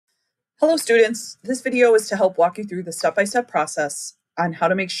Hello students, this video is to help walk you through the step-by-step process on how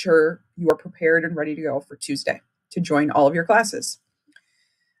to make sure you are prepared and ready to go for Tuesday to join all of your classes.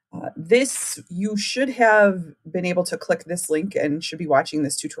 You should have been able to click this link and should be watching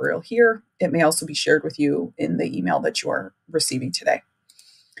this tutorial here. It may also be shared with you in the email that you are receiving today.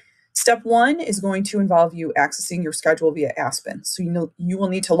 Step 1 is going to involve you accessing your schedule via Aspen. So you will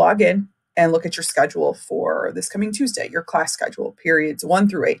need to log in and look at your schedule for this coming Tuesday, your class schedule, periods 1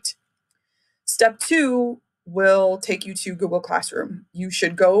 through 8. Step 2 will take you to Google Classroom. You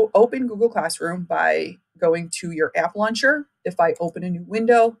should go open Google Classroom by going to your app launcher. If I open a new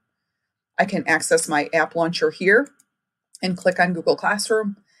window, I can access my app launcher here and click on Google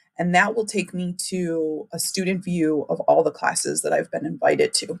Classroom, and that will take me to a student view of all the classes that I've been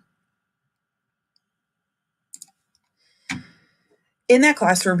invited to. In that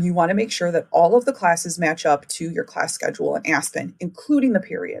classroom, you want to make sure that all of the classes match up to your class schedule in Aspen, including the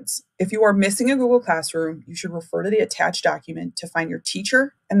periods. If you are missing a Google Classroom, you should refer to the attached document to find your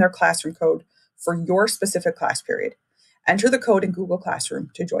teacher and their classroom code for your specific class period. Enter the code in Google Classroom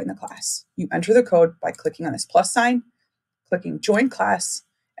to join the class. You enter the code by clicking on this plus sign, clicking Join Class,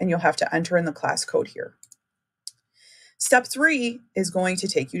 and you'll have to enter in the class code here. Step 3 is going to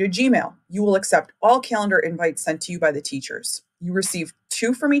take you to Gmail. You will accept all calendar invites sent to you by the teachers. You receive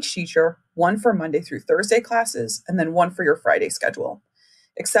 2 from each teacher, 1 for Monday through Thursday classes, and then 1 for your Friday schedule.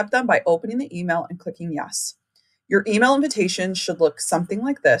 Accept them by opening the email and clicking yes. Your email invitation should look something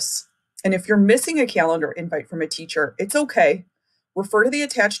like this. And if you're missing a calendar invite from a teacher, it's okay. Refer to the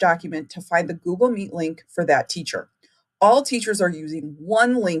attached document to find the Google Meet link for that teacher. All teachers are using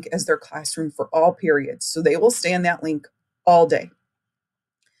one link as their classroom for all periods, so they will stay in that link all day.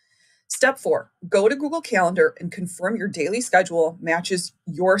 Step 4, go to Google Calendar and confirm your daily schedule matches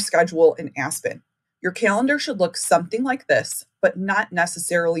your schedule in Aspen. Your calendar should look something like this, but not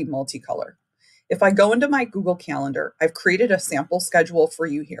necessarily multicolor. If I go into my Google Calendar, I've created a sample schedule for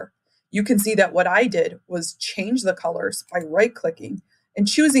you here. You can see that what I did was change the colors by right-clicking and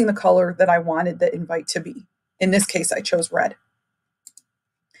choosing the color that I wanted the invite to be. In this case, I chose red.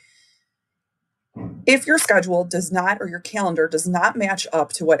 If your schedule does not, or your calendar does not match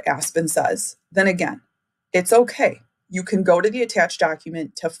up to what Aspen says, then again, it's okay. You can go to the attached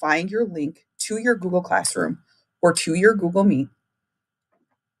document to find your link to your Google Classroom or to your Google Meet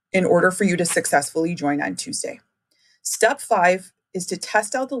in order for you to successfully join on Tuesday. Step 5 is to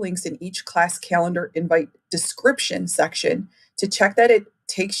test out the links in each class calendar invite description section to check that it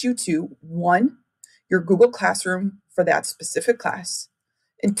takes you to 1, your Google Classroom for that specific class,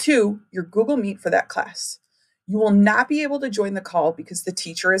 and 2, your Google Meet for that class. You will not be able to join the call because the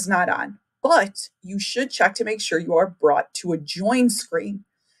teacher is not on, but you should check to make sure you are brought to a join screen.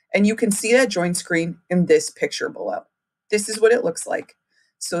 And you can see that join screen in this picture below. This is what it looks like.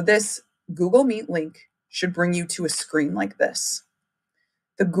 So this Google Meet link should bring you to a screen like this.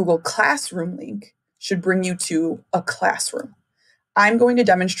 The Google Classroom link should bring you to a classroom. I'm going to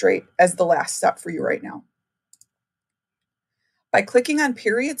demonstrate as the last step for you right now. By clicking on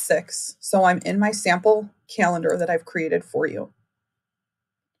period 6, so I'm in my sample calendar that I've created for you.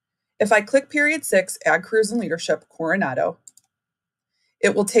 If I click period 6, Ag Careers and Leadership, Coronado,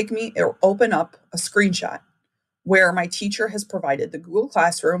 it will open up a screenshot where my teacher has provided the Google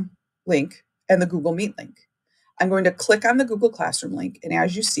Classroom link and the Google Meet link. I'm going to click on the Google Classroom link, and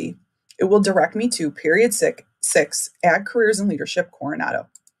as you see, it will direct me to period 6, Ag Careers and Leadership, Coronado.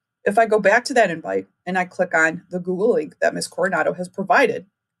 If I go back to that invite and I click on the Google link that Ms. Coronado has provided,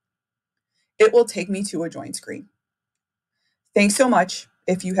 it will take me to a join screen. Thanks so much.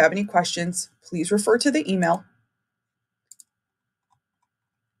 If you have any questions, please refer to the email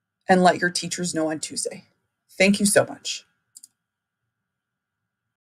and let your teachers know on Tuesday. Thank you so much.